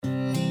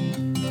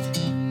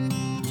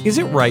Is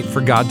it right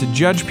for God to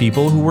judge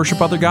people who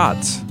worship other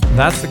gods?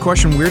 That's the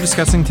question we're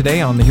discussing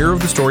today on the Hero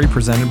of the Story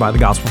presented by the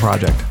Gospel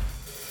Project.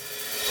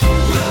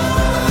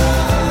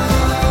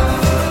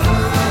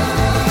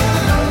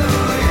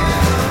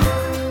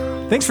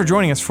 Thanks for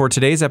joining us for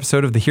today's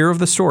episode of The Hero of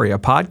the Story, a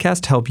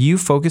podcast to help you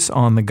focus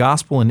on the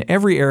gospel in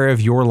every area of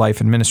your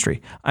life and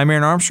ministry. I'm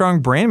Aaron Armstrong,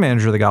 brand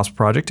manager of the Gospel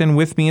Project, and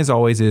with me as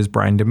always is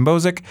Brian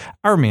Dembowczyk,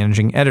 our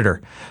managing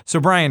editor. So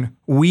Brian,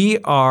 we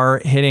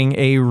are hitting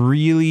a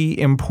really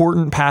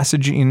important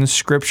passage in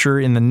Scripture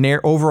in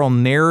the overall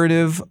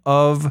narrative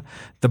of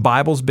the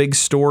Bible's big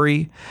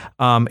story.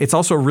 It's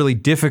also a really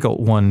difficult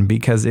one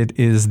because it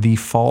is the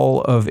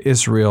fall of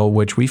Israel,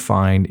 which we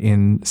find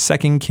in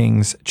 2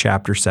 Kings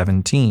chapter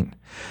 17.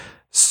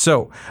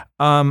 So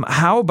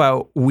how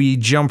about we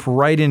jump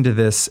right into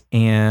this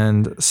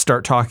and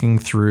start talking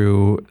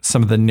through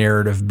some of the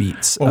narrative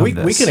beats of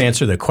this? We can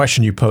answer the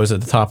question you posed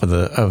at the top of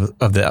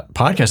the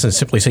podcast and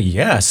simply say,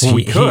 yes,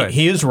 we could.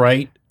 He is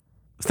right.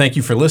 Thank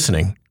you for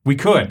listening. We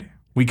could.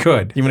 You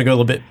want to go a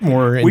little bit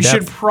more in depth? We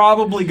should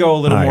probably go a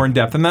little more in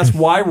depth, and that's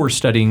why we're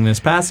studying this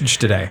passage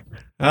today.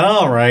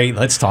 All right,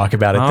 let's talk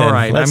about it then. All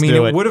right. Let's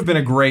it would have been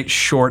a great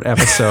short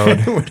episode.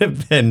 That would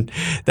have been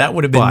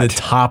the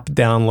top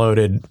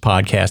downloaded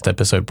podcast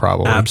episode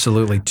probably.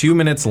 Absolutely. 2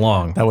 minutes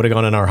long. That would have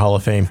gone in our Hall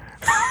of Fame.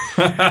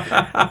 All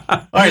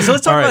right, so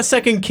let's talk about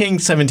 2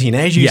 Kings 17.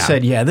 As you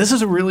said, this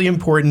is a really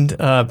important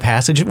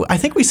passage. I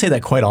think we say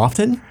that quite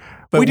often.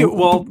 But we do.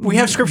 Well, we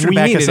have Scripture to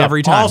back us up.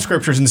 Every time. All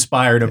Scripture is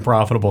inspired and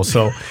profitable,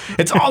 so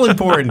it's all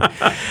important.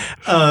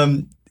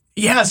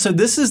 So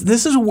this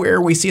is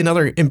where we see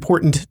another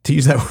important, to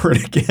use that word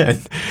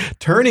again,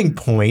 turning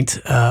point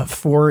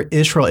for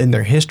Israel in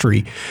their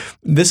history.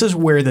 This is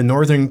where the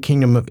northern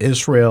kingdom of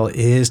Israel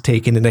is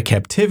taken into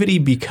captivity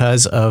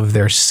because of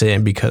their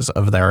sin, because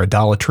of their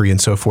idolatry and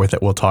so forth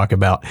that we'll talk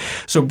about.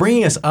 So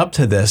bringing us up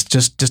to this,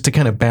 just to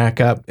kind of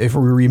back up, if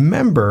we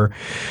remember,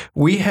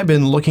 we have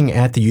been looking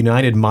at the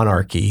united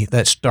monarchy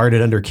that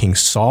started under King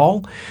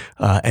Saul,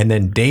 and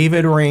then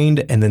David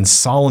reigned, and then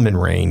Solomon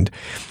reigned.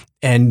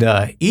 And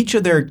each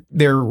of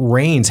their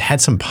reigns had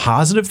some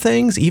positive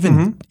things.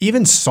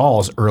 Even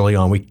Saul's early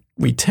on,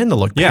 we tend to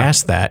look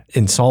past that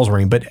in Saul's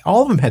reign, but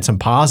all of them had some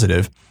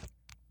positive.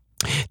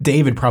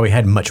 David probably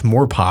had much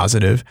more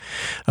positive.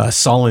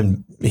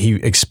 Solomon, he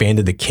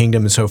expanded the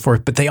kingdom and so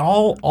forth, but they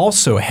all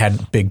also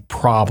had big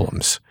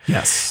problems.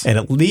 Yes. And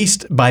at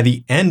least by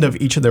the end of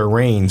each of their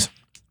reigns,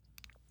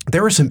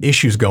 there were some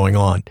issues going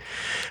on.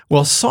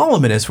 Well,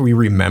 Solomon, as we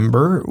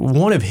remember,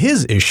 one of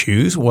his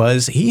issues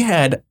was he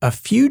had a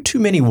few too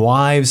many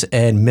wives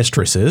and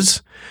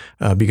mistresses,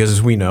 because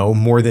as we know,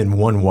 more than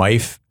one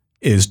wife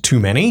is too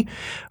many.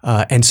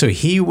 And so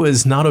he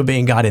was not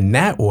obeying God in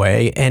that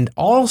way. And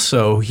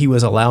also he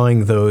was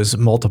allowing those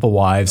multiple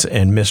wives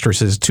and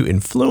mistresses to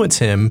influence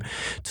him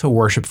to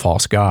worship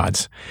false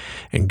gods.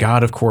 And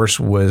God, of course,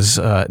 was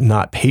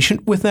not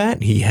patient with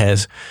that.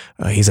 He's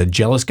a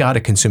jealous God, a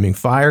consuming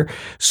fire.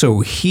 So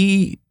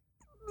he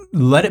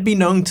let it be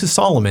known to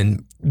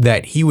Solomon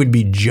that he would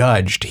be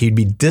judged. He'd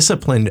be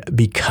disciplined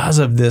because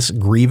of this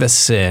grievous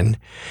sin,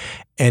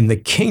 and the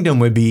kingdom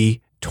would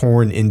be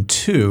torn in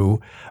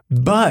two.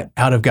 But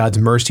out of God's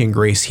mercy and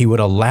grace, he would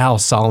allow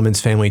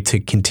Solomon's family to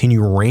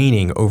continue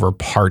reigning over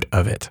part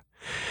of it.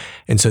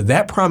 And so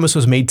that promise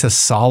was made to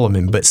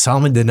Solomon, but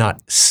Solomon did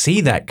not see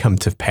that come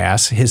to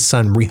pass. His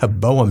son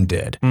Rehoboam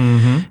did.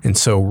 Mm-hmm. And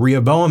so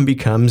Rehoboam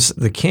becomes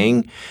the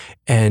king.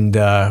 And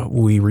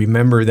we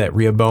remember that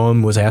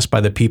Rehoboam was asked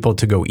by the people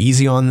to go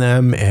easy on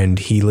them. And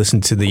he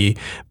listened to the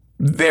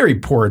very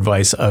poor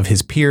advice of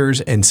his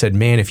peers and said,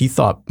 man, if you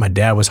thought my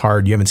dad was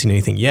hard, you haven't seen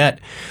anything yet.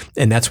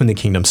 And that's when the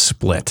kingdom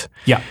split.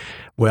 Yeah.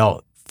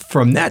 Well,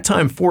 from that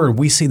time forward,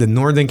 we see the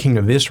northern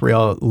kingdom of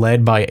Israel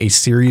led by a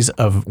series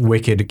of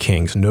wicked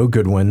kings, no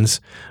good ones,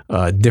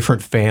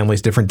 different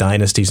families, different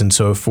dynasties and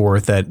so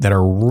forth that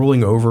are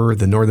ruling over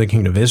the northern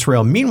kingdom of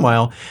Israel.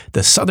 Meanwhile,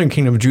 the southern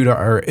kingdom of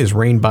Judah is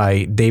reigned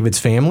by David's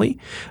family,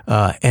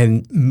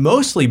 and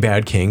mostly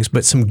bad kings,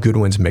 but some good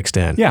ones mixed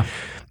in. Yeah.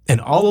 And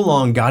all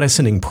along, God is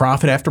sending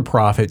prophet after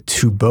prophet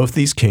to both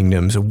these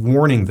kingdoms,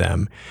 warning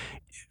them,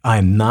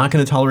 I'm not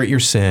going to tolerate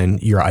your sin,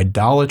 your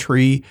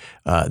idolatry,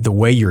 the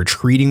way you're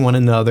treating one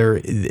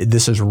another.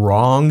 This is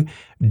wrong.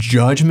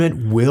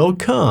 Judgment will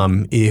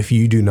come if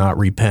you do not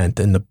repent,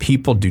 and the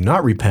people do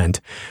not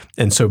repent.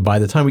 And so by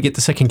the time we get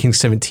to 2 Kings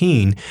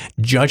 17,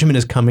 judgment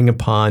is coming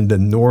upon the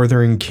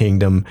northern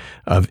kingdom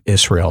of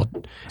Israel.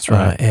 That's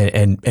right.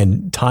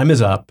 And time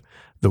is up.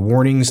 The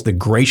warnings, the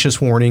gracious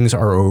warnings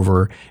are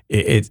over.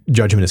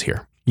 Judgment is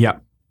here. Yeah.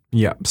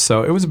 Yeah.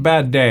 So it was a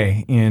bad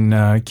day in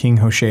King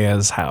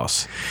Hoshea's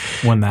house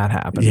when that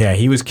happened. Yeah,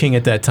 he was king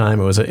at that time.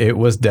 It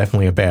was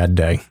definitely a bad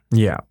day.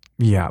 Yeah.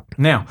 Yeah.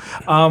 Now,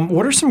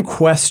 what are some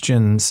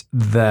questions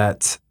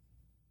that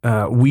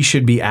we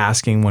should be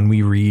asking when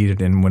we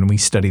read and when we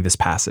study this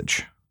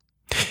passage?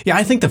 Yeah,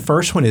 I think the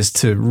first one is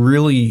to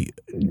really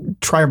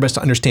try our best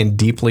to understand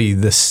deeply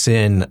the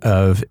sin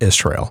of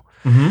Israel.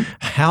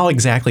 How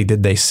exactly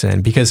did they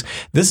sin? Because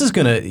this is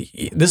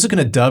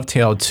gonna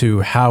dovetail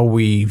to how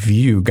we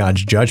view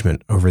God's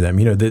judgment over them.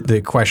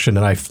 The question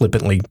that I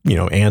flippantly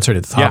answered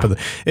at the top of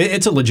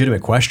it's a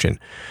legitimate question.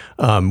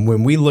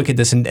 When we look at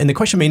this, and the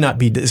question may not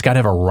be, does God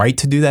have a right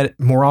to do that?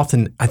 More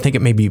often, I think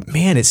it may be,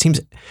 man, it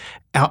seems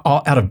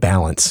out of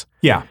balance.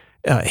 Yeah.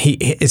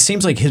 It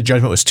seems like his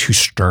judgment was too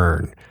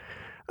stern.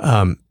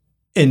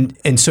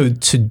 And so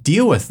to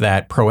deal with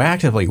that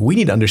proactively, we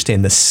need to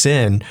understand the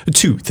sin.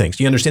 Two things.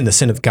 You understand the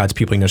sin of God's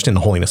people, you understand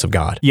the holiness of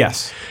God.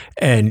 Yes.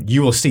 And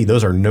you will see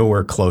those are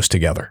nowhere close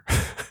together.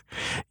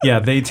 Yeah,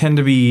 they tend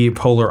to be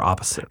polar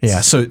opposites. Yeah.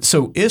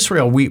 So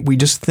Israel, we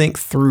just think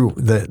through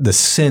the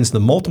sins, the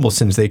multiple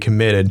sins they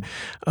committed.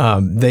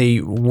 They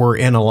were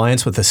in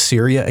alliance with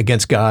Assyria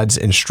against God's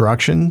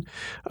instruction.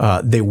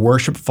 They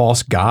worshiped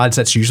false gods.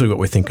 That's usually what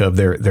we think of,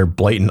 their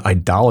blatant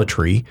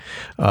idolatry.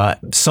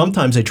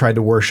 Sometimes they tried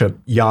to worship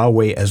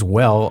Yahweh as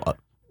well.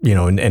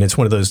 And it's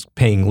one of those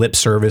paying lip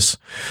service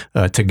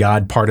to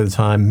God part of the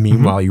time.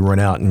 Meanwhile, you run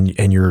out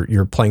and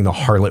you're playing the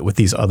harlot with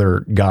these other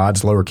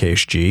gods,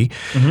 lowercase g.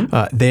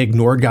 They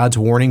ignored God's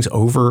warnings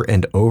over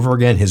and over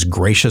again, his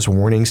gracious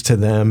warnings to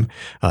them.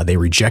 They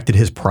rejected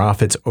his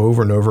prophets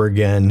over and over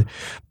again.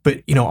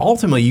 But,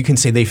 ultimately you can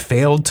say they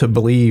failed to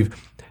believe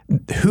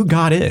who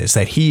God is,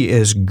 that he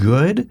is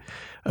good,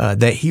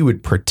 that he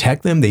would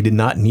protect them. They did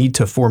not need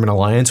to form an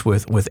alliance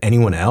with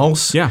anyone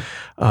else. Yeah.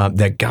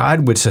 That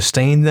God would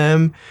sustain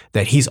them,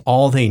 that he's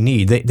all they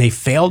need. They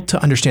failed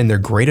to understand their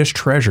greatest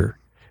treasure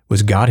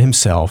was God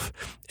himself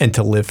and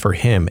to live for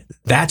him.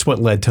 That's what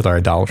led to their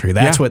idolatry.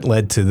 That's what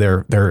led to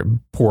their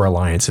poor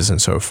alliances and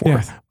so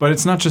forth. Yeah. But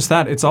it's not just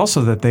that. It's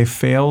also that they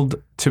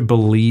failed to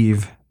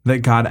believe that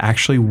God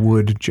actually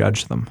would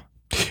judge them.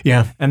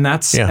 Yeah. And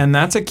that's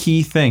a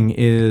key thing,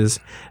 is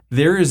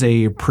there is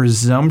a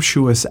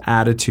presumptuous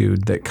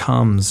attitude that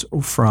comes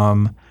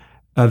from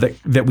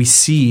that we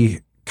see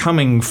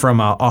coming from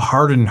a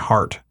hardened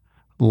heart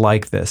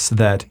like this,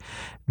 that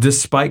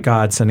despite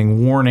God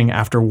sending warning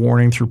after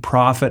warning through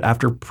prophet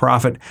after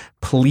prophet,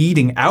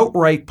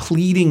 outright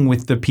pleading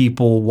with the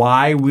people,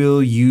 why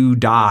will you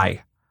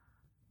die?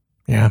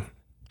 Yeah.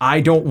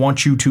 I don't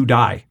want you to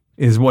die,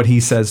 is what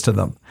he says to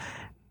them.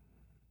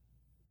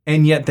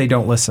 And yet they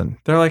don't listen.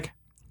 They're like,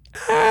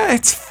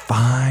 it's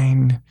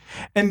fine.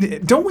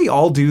 And don't we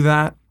all do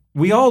that?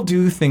 We all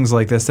do things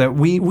like this, that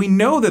we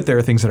know that there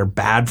are things that are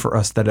bad for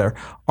us, that are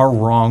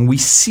wrong. We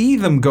see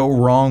them go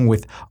wrong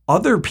with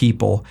other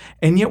people,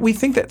 and yet we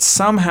think that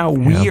somehow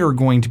we are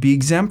going to be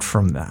exempt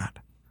from that.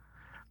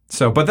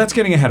 So, but that's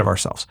getting ahead of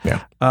ourselves.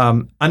 Yeah.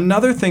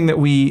 Another thing that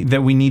we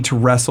need to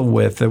wrestle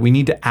with, that we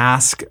need to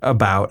ask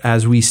about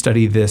as we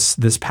study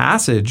this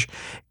passage,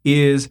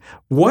 is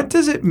what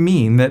does it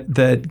mean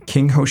that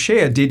King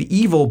Hoshea did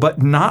evil but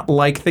not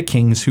like the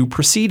kings who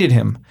preceded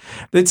him?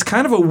 It's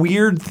kind of a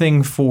weird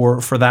thing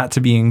for that to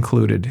be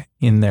included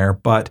in there,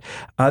 but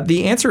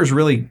the answer is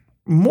really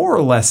more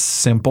or less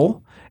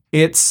simple.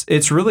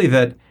 It's really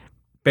that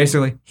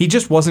basically he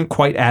just wasn't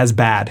quite as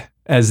bad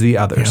as the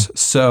others. Yeah.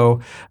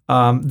 So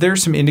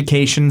there's some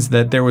indications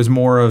that there was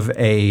more of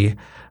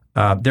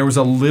there was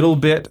a little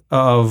bit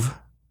of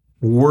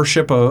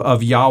worship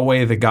of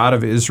Yahweh, the God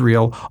of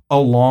Israel,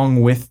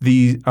 along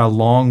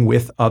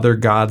with other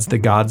gods, the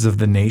gods of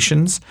the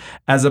nations,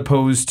 as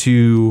opposed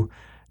to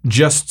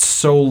just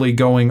solely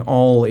going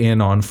all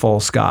in on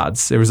false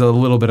gods. There was a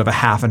little bit of a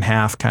half and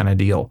half kind of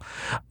deal.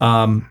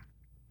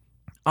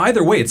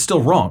 Either way, it's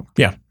still wrong.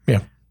 Yeah,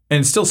 yeah.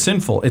 And it's still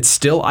sinful. It's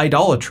still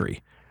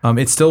idolatry.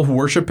 It's still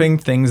worshiping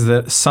things,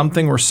 that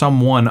something or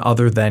someone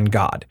other than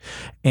God.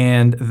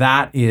 And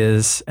that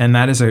is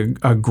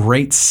a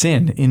great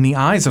sin in the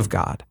eyes of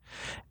God.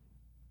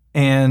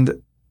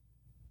 And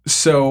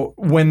so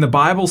when the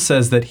Bible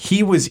says that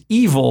he was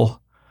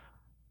evil,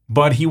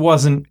 but he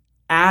wasn't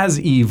as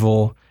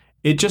evil,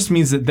 it just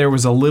means that there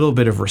was a little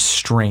bit of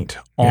restraint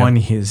on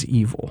his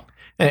evil.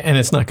 And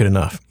it's not good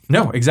enough.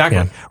 No, exactly.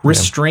 Yeah.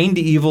 Restrained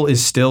evil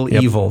is still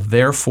evil.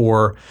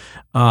 Therefore,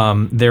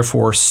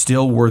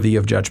 still worthy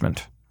of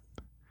judgment.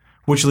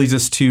 Which leads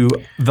us to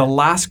the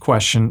last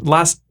question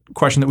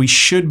that we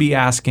should be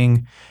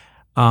asking,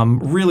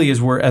 really,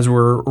 as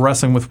we're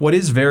wrestling with what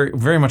is very,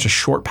 very much a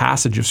short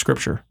passage of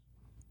Scripture.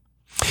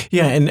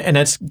 Yeah, and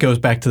that goes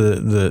back to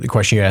the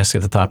question you asked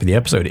at the top of the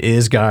episode.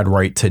 Is God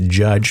right to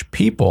judge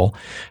people?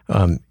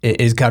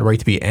 Is God right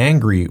to be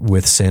angry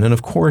with sin? And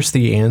of course,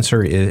 the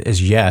answer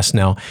is yes.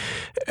 Now,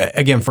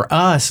 again, for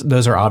us,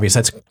 those are obvious.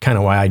 That's kind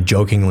of why I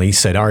jokingly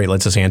said, all right,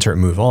 let's just answer it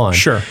and move on.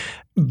 Sure.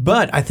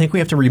 But I think we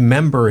have to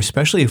remember,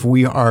 especially if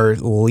we are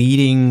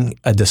leading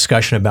a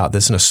discussion about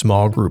this in a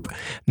small group,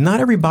 not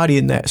everybody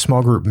in that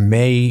small group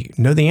may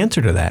know the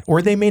answer to that,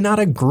 or they may not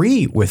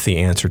agree with the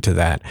answer to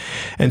that.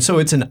 And so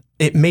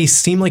it may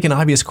seem like an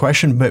obvious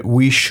question, but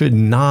we should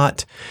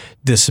not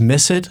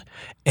dismiss it,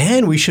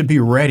 and we should be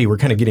ready. We're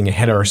kind of getting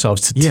ahead of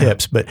ourselves to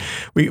tips, but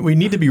we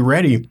need to be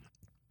ready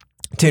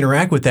to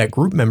interact with that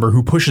group member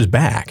who pushes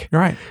back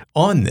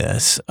on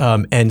this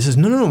and says,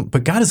 no,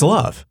 but God is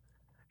love.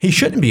 He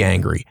shouldn't be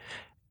angry.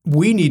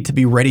 we need to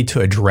be ready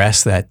to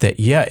address that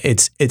yeah,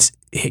 it's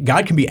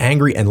God can be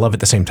angry and love at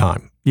the same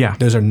time. Yeah.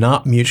 Those are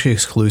not mutually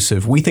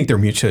exclusive. We think they're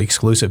mutually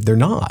exclusive. They're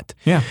not.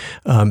 Yeah.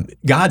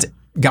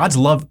 God's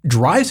love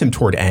drives him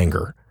toward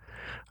anger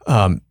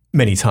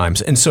many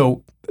times. And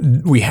so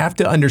we have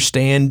to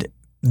understand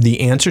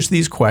the answers to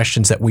these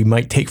questions that we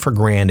might take for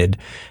granted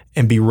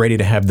and be ready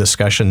to have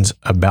discussions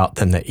about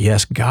them, that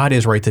yes, God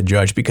is right to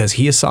judge because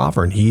he is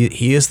sovereign.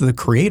 He is the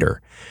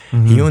creator.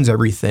 Mm-hmm. He owns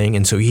everything.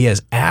 And so he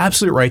has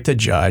absolute right to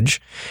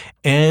judge.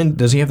 And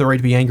does he have the right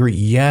to be angry?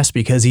 Yes,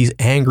 because he's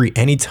angry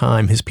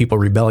anytime his people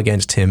rebel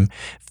against him,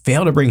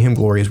 fail to bring him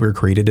glory as we were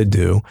created to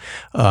do,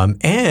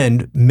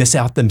 and miss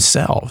out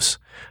themselves.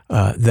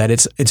 That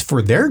it's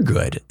for their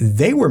good.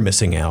 They were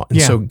missing out.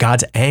 And so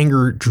God's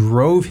anger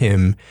drove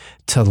him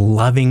to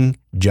loving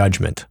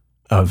judgment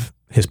of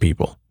his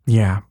people.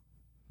 Yeah.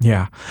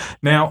 Yeah.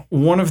 Now,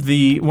 one of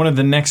the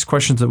next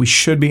questions that we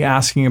should be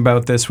asking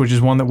about this, which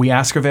is one that we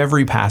ask of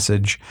every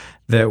passage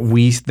that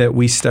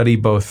we study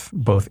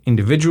both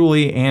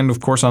individually and of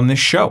course on this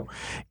show,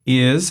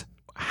 is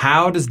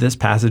how does this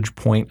passage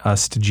point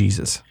us to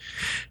Jesus?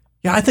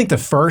 Yeah, I think the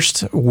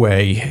first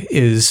way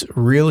is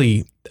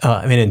really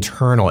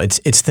internal.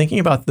 It's thinking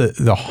about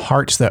the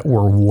hearts that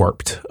were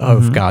warped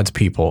of God's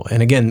people.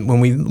 And again,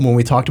 when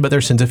we talked about their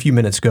sins a few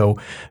minutes ago,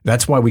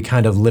 that's why we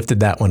kind of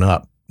lifted that one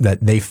up, that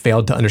they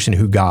failed to understand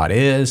who God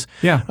is.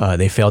 Yeah.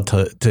 They failed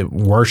to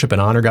worship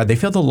and honor God. They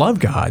failed to love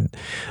God.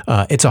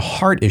 It's a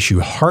heart issue.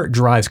 Heart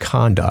drives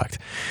conduct.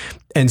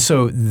 And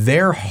so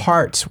their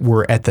hearts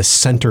were at the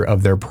center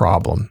of their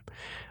problem.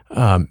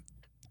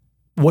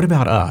 What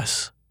about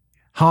us?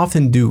 How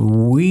often do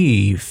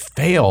we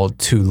fail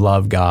to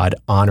love God,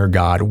 honor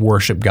God,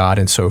 worship God,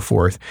 and so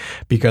forth,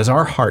 because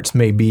our hearts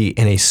may be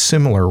in a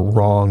similar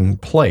wrong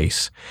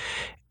place?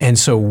 And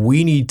so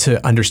we need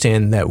to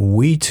understand that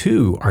we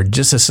too are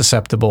just as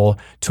susceptible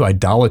to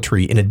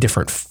idolatry in a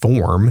different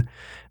form.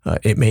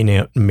 It may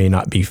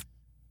not be,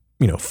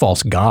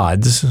 false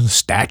gods,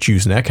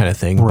 statues, and that kind of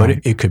thing, right.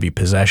 But it could be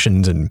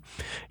possessions and,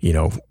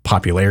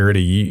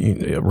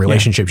 popularity,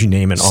 relationships, you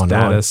name it,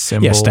 status,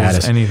 symbols,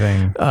 status,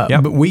 anything.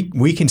 But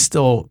we can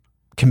still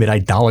commit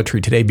idolatry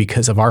today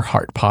because of our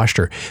heart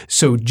posture.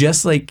 So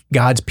just like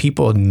God's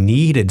people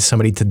needed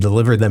somebody to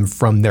deliver them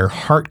from their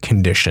heart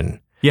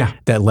condition,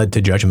 that led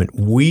to judgment,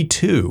 we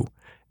too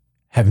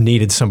have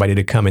needed somebody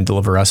to come and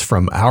deliver us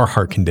from our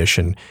heart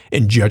condition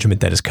and judgment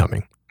that is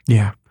coming.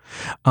 Yeah.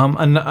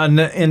 And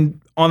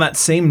on that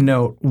same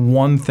note,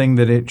 one thing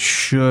that it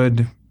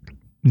should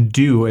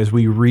do as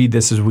we read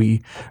this, as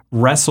we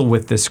wrestle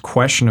with this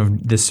question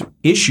of this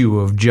issue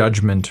of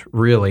judgment,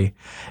 really,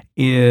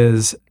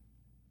 is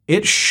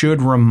it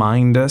should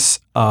remind us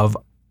of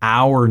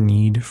our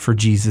need for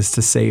Jesus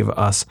to save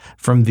us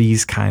from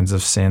these kinds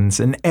of sins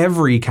and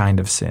every kind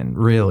of sin,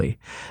 really.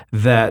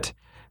 That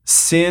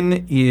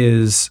sin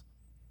is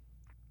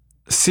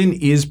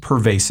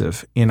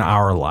pervasive in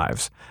our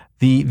lives.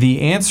 The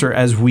answer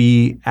as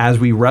we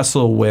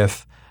wrestle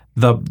with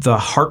the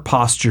heart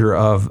posture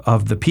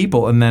of the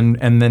people and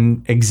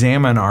then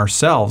examine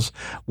ourselves,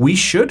 we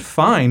should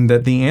find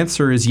that the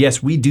answer is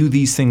yes, we do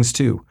these things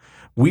too.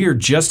 We are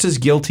just as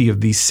guilty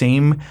of these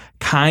same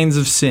kinds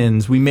of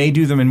sins. We may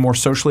do them in more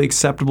socially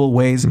acceptable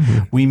ways.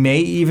 Mm-hmm. We may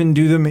even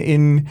do them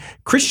in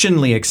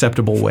Christianly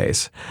acceptable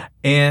ways.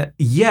 And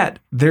yet,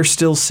 they're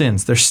still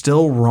sins. They're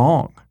still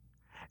wrong.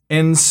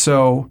 And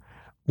so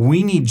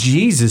we need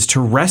Jesus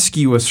to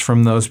rescue us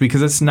from those,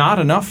 because it's not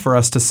enough for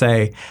us to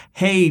say,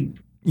 hey,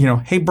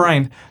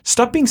 Brian,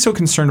 stop being so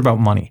concerned about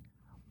money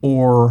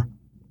or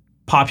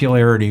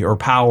popularity or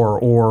power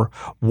or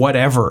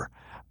whatever.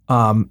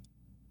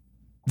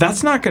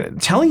 That's not going to,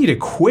 telling you to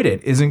quit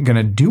it isn't going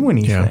to do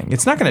anything. Yeah.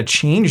 It's not going to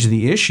change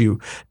the issue.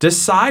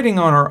 Deciding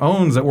on our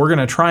own that we're going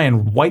to try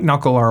and white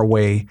knuckle our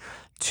way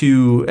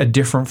to a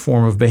different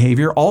form of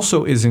behavior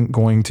also isn't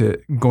going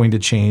to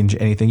change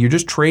anything. You're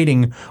just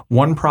trading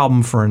one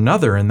problem for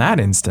another in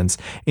that instance.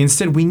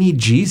 Instead, we need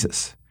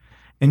Jesus.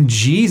 And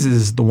Jesus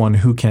is the one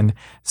who can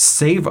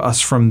save us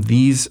from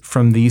these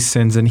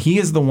sins, and he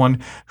is the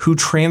one who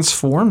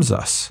transforms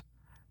us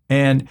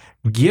and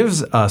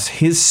gives us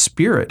his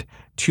Spirit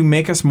to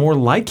make us more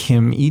like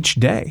him each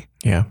day.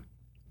 Yeah.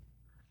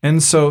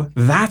 And so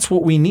that's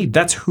what we need.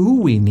 That's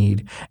who we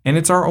need. And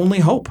it's our only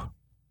hope.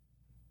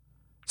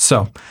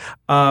 So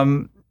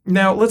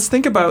now let's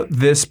think about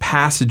this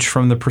passage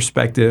from the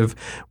perspective.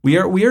 We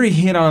already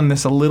hit on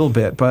this a little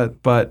bit,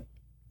 but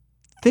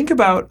think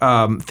about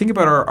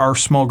our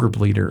small group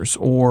leaders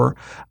or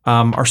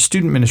our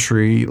student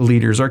ministry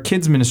leaders, our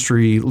kids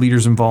ministry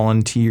leaders and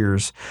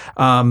volunteers.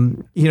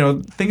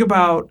 Think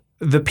about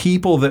the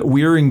people that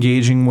we're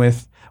engaging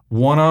with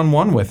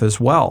one-on-one with as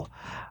well.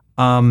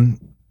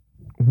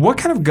 What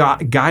kind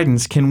of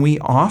guidance can we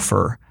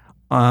offer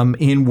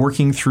in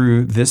working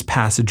through this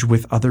passage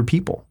with other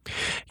people?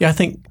 Yeah, I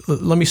think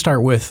let me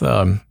start with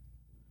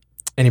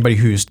anybody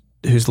who's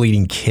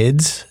leading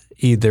kids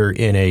either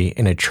in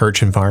a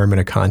church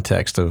environment, a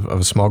context of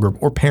a small group,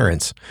 or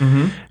parents,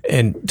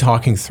 and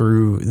talking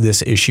through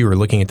this issue or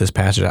looking at this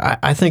passage,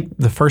 I think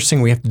the first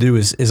thing we have to do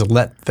is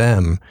let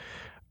them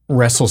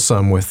wrestle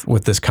some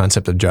with this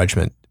concept of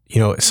judgment.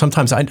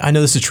 Sometimes I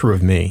know this is true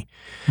of me.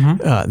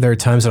 There are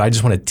times that I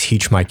just want to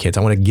teach my kids.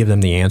 I want to give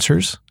them the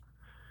answers.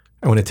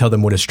 I want to tell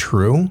them what is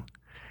true.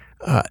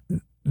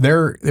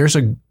 There's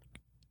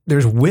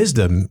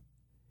wisdom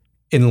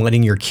in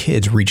letting your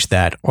kids reach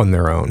that on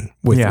their own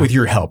with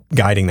your help,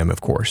 guiding them,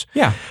 of course.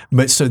 Yeah.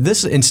 But so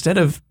this, instead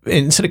of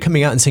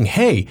coming out and saying,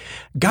 hey,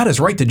 God is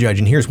right to judge,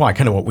 and here's why,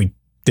 kind of what we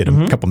did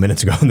a couple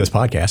minutes ago in this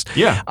podcast.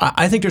 Yeah.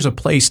 I think there's a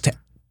place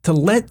to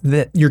let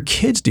your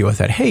kids deal with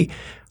that. Hey,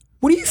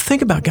 what do you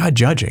think about God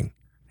judging?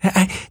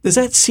 Does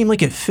that seem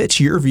like it fits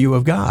your view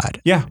of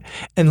God? Yeah.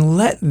 And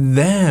let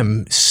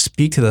them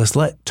speak to this.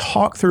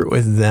 Talk through it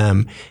with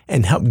them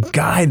and help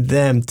guide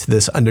them to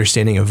this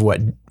understanding of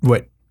what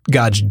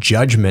God's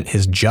judgment,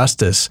 His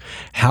justice,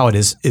 how it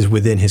is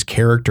within His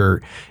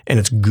character, and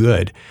it's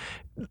good.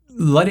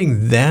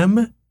 Letting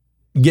them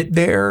get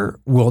there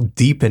will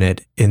deepen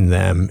it in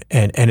them,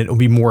 and it will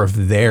be more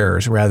of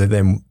theirs rather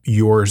than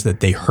yours that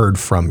they heard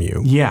from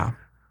you. Yeah.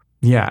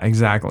 Yeah,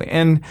 exactly.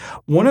 And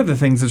one of the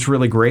things that's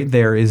really great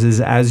there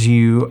is as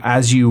you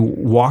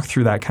walk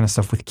through that kind of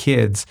stuff with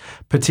kids,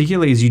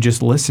 particularly as you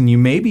just listen, you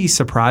may be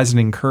surprised and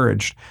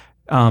encouraged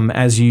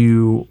as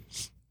you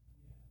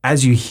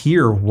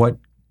hear what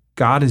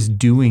God is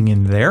doing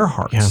in their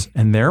hearts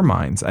and their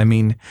minds. I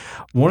mean,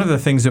 one of the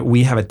things that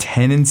we have a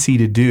tendency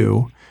to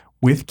do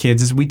with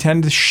kids is we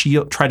tend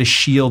to try to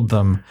shield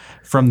them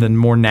from the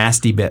more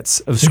nasty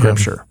bits of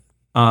Scripture.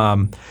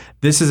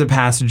 This is a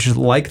passage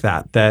like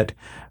that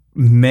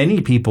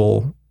many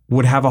people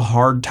would have a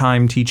hard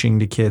time teaching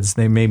to kids.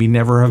 They maybe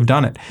never have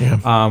done it.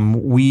 Yeah.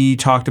 We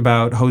talked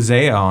about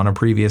Hosea on a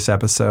previous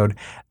episode.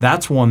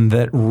 That's one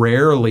that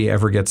rarely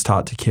ever gets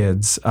taught to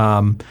kids.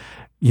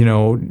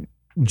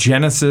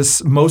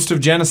 Genesis, most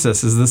of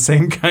Genesis is the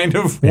same kind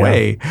of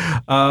way.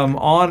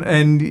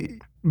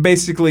 And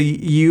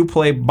basically you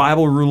play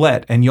Bible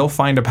roulette and you'll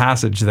find a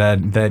passage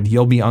that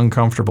you'll be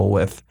uncomfortable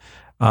with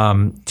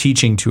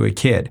teaching to a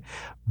kid.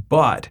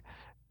 But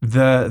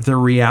the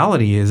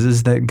reality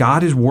is that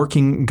God is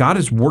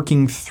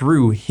working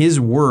through His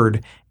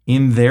word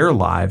in their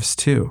lives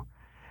too.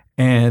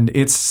 And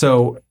it's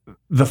so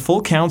the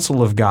full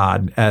counsel of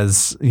God,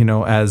 as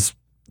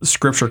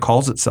Scripture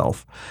calls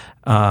itself,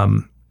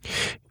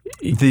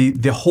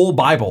 the whole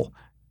Bible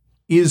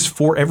is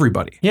for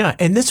everybody. Yeah,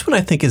 and this one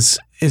I think is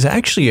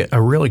actually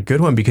a really good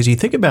one, because you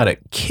think about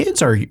it, kids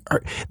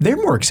they're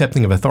more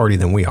accepting of authority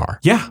than we are.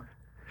 Yeah.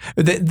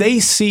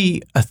 They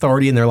see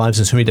authority in their lives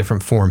in so many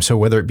different forms. So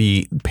whether it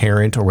be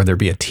parent or whether it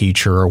be a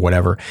teacher or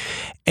whatever.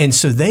 And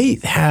so they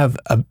have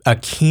a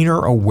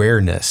keener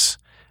awareness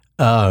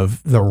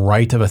of the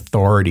right of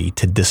authority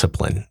to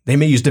discipline. They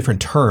may use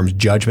different terms,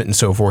 judgment and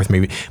so forth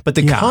maybe, but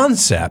the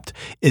concept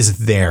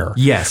is there.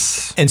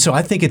 Yes. And so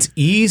I think it's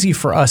easy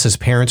for us as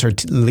parents or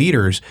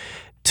leaders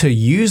to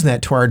use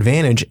that to our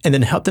advantage and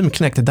then help them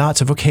connect the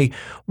dots of, okay,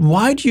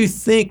 why do you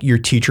think your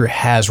teacher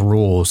has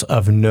rules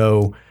of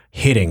no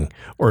hitting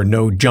or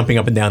no jumping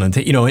up and down and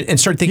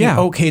start thinking,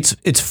 okay,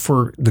 it's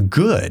for the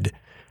good.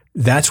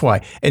 That's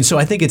why. And so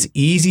I think it's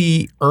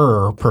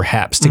easier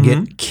perhaps to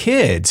get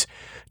kids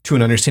to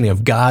an understanding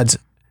of God's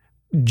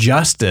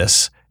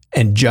justice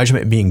and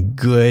judgment being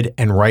good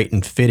and right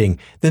and fitting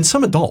than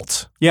some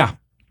adults. Yeah.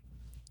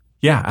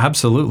 Yeah,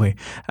 absolutely.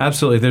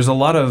 Absolutely. There's a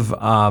lot of,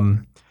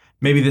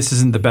 maybe this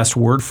isn't the best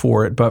word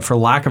for it, but for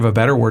lack of a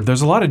better word,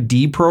 there's a lot of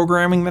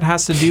deprogramming that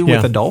has to do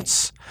with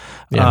adults.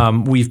 Yeah.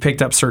 We've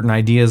picked up certain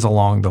ideas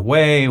along the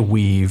way.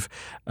 We've,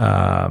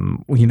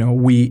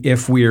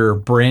 if we're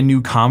brand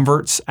new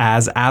converts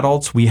as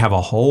adults, we have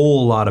a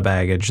whole lot of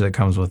baggage that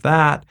comes with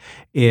that.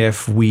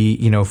 If we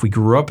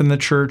grew up in the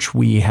church,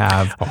 we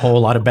have a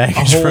whole lot of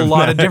baggage. A whole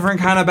lot of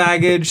different kind of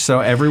baggage. So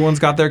everyone's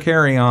got their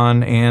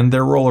carry-on and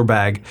their roller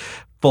bag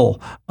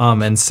full.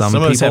 And some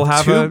people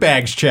have two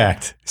bags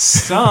checked.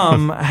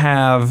 Some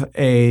have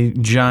a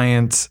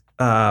giant,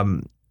 a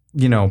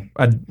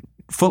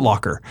Foot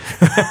Locker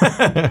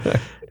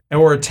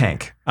or a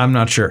tank. I'm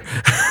not sure.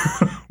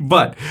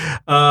 But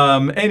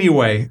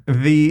anyway,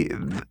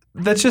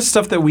 that's just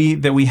stuff that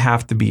we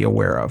have to be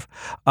aware of.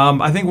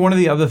 I think one of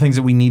the other things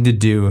that we need to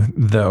do,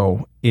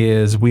 though,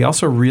 is we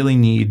also really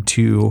need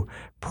to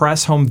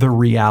press home the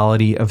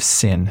reality of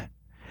sin.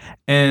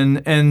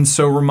 And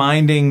so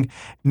reminding,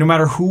 no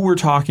matter who we're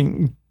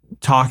talking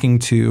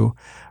to,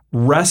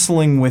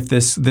 wrestling with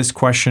this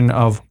question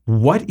of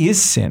what is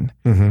sin?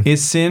 Mm-hmm.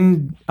 Is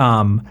sin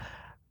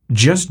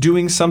just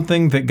doing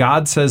something that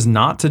God says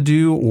not to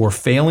do, or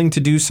failing to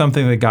do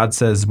something that God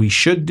says we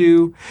should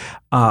do?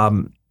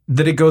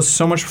 That it goes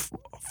so much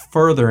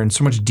further and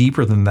so much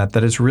deeper than that.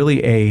 That it's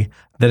really a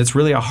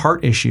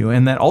heart issue,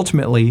 and that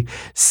ultimately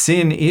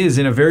sin is,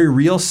 in a very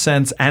real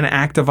sense, an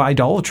act of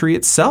idolatry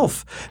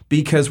itself.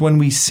 Because when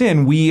we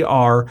sin, we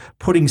are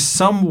putting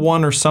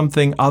someone or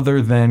something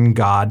other than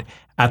God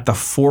at the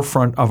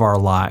forefront of our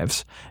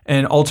lives.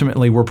 And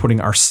ultimately, we're putting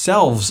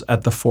ourselves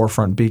at the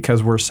forefront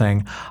because we're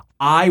saying,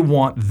 I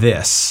want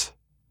this,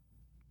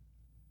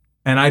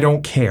 and I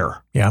don't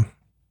care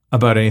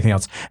about anything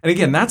else. And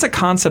again, that's a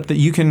concept that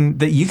you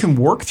can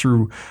work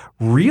through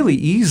really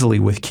easily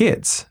with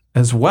kids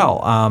as well.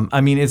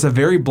 I mean, it's a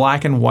very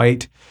black and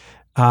white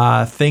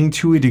thing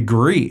to a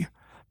degree.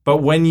 But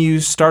when you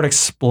start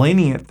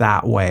explaining it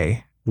that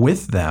way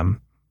with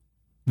them,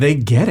 they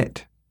get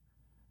it.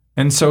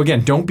 And so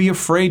again, don't be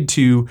afraid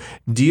to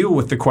deal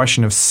with the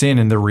question of sin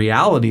and the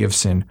reality of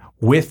sin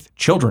with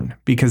children,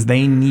 because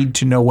they need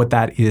to know what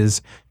that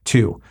is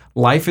too.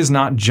 Life is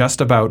not just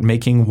about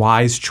making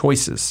wise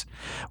choices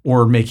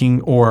or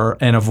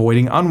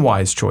avoiding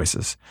unwise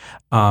choices.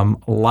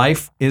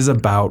 Life is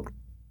about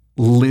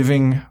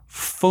living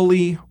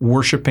fully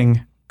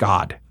worshiping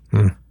God.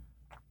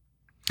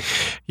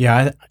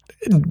 Yeah,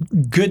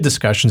 good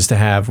discussions to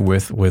have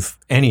with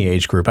any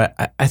age group.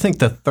 I think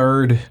the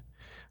third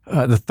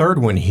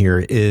one here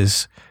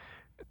is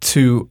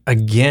to,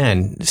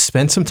 again,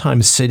 spend some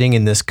time sitting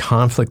in this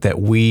conflict that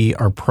we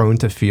are prone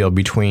to feel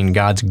between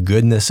God's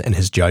goodness and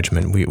his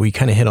judgment. We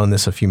kind of hit on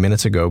this a few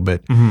minutes ago,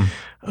 but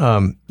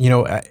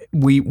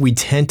we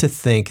tend to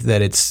think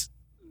that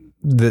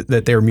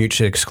that they're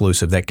mutually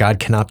exclusive, that God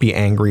cannot be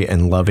angry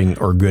and loving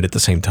or good at the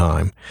same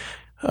time.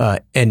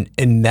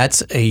 And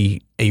that's a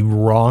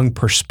wrong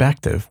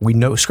perspective. We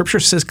know Scripture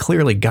says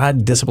clearly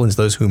God disciplines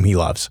those whom he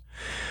loves.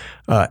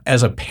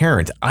 As a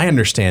parent, I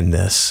understand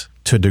this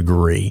to a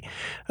degree,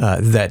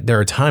 that there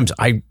are times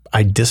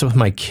I discipline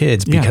my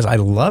kids because I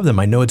love them.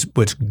 I know it's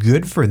what's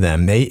good for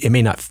them. It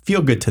may not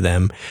feel good to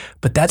them,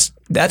 but that's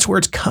where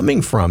it's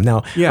coming from.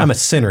 Now, I'm a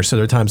sinner, so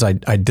there are times I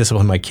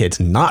discipline my kids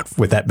not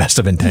with that best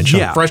of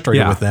intention. I'm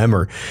frustrated with them,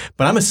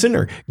 but I'm a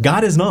sinner.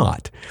 God is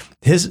not.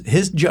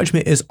 His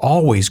judgment is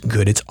always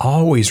good. It's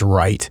always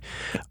right.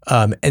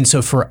 And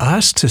so for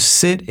us to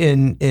sit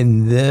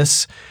in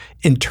this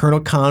internal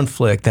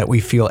conflict that we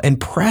feel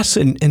and press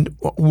and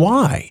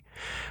why?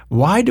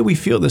 Why do we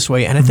feel this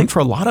way? And I think for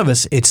a lot of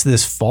us, it's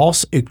this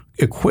false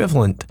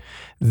equivalent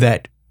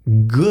that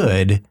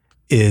good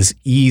is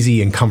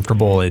easy and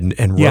comfortable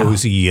and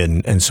rosy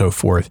and so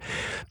forth.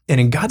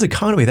 And in God's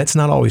economy, that's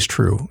not always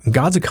true. In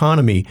God's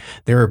economy,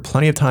 there are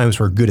plenty of times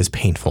where good is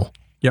painful.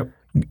 Yep.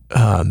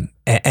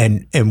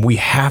 And we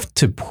have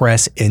to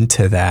press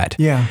into that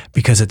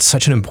because it's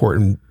such an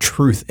important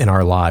truth in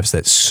our lives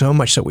that so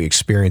much that we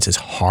experience is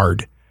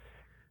hard,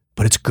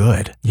 but it's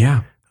good.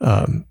 Yeah.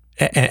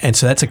 And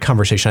so that's a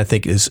conversation I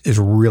think is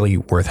really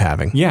worth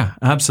having. Yeah,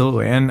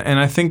 absolutely. And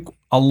I think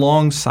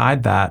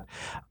alongside that,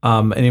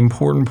 an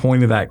important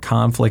point of that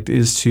conflict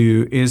is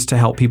to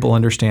help people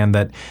understand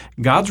that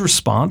God's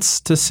response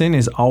to sin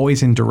is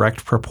always in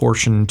direct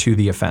proportion to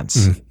the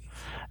offense.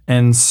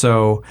 And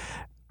so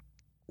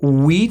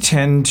we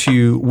tend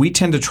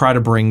to try to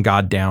bring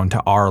God down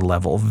to our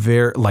level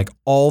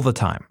all the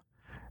time.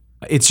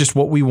 It's just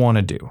what we want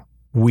to do.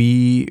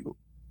 We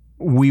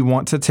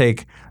want to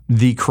take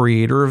the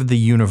creator of the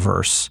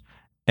universe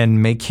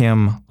and make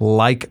him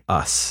like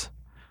us,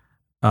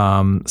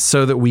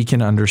 so that we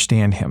can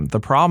understand him. The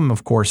problem,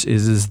 of course,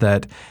 is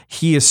that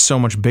he is so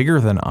much bigger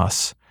than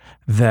us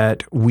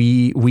that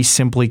we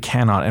simply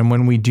cannot. And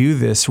when we do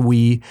this,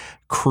 we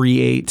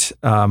create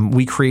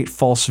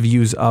false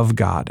views of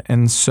God.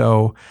 And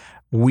so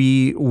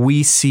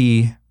we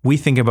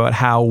think about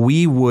how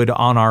we would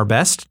on our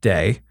best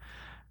day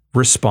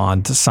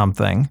respond to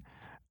something,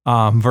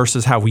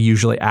 versus how we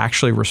usually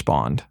actually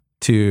respond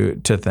to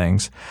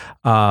things.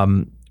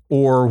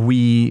 Or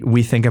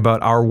we think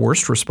about our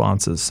worst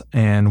responses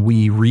and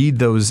we read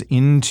those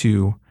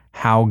into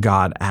how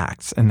God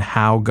acts and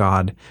how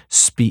God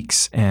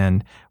speaks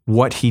and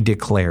what he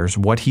declares,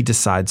 what he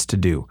decides to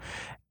do.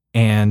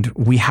 And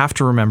we have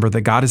to remember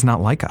that God is not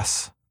like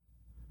us.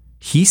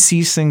 He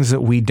sees things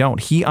that we don't.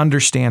 He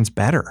understands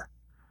better.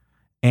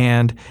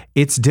 And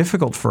it's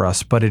difficult for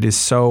us, but it is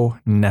so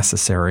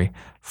necessary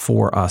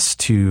for us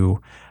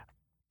to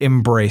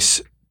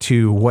embrace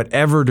to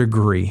whatever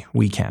degree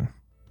we can.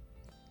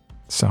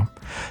 So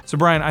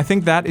Brian, I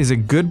think that is a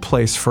good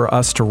place for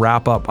us to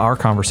wrap up our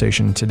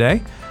conversation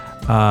today.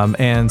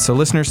 And so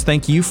listeners,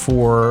 thank you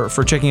for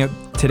checking out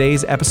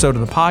today's episode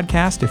of the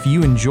podcast. If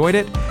you enjoyed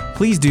it,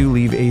 please do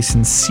leave a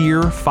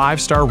sincere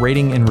 5-star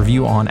rating and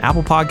review on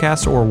Apple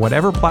Podcasts or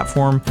whatever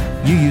platform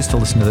you use to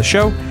listen to the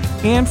show.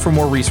 And for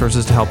more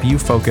resources to help you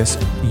focus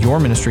your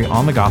ministry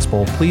on the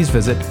gospel, please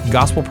visit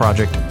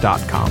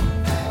gospelproject.com.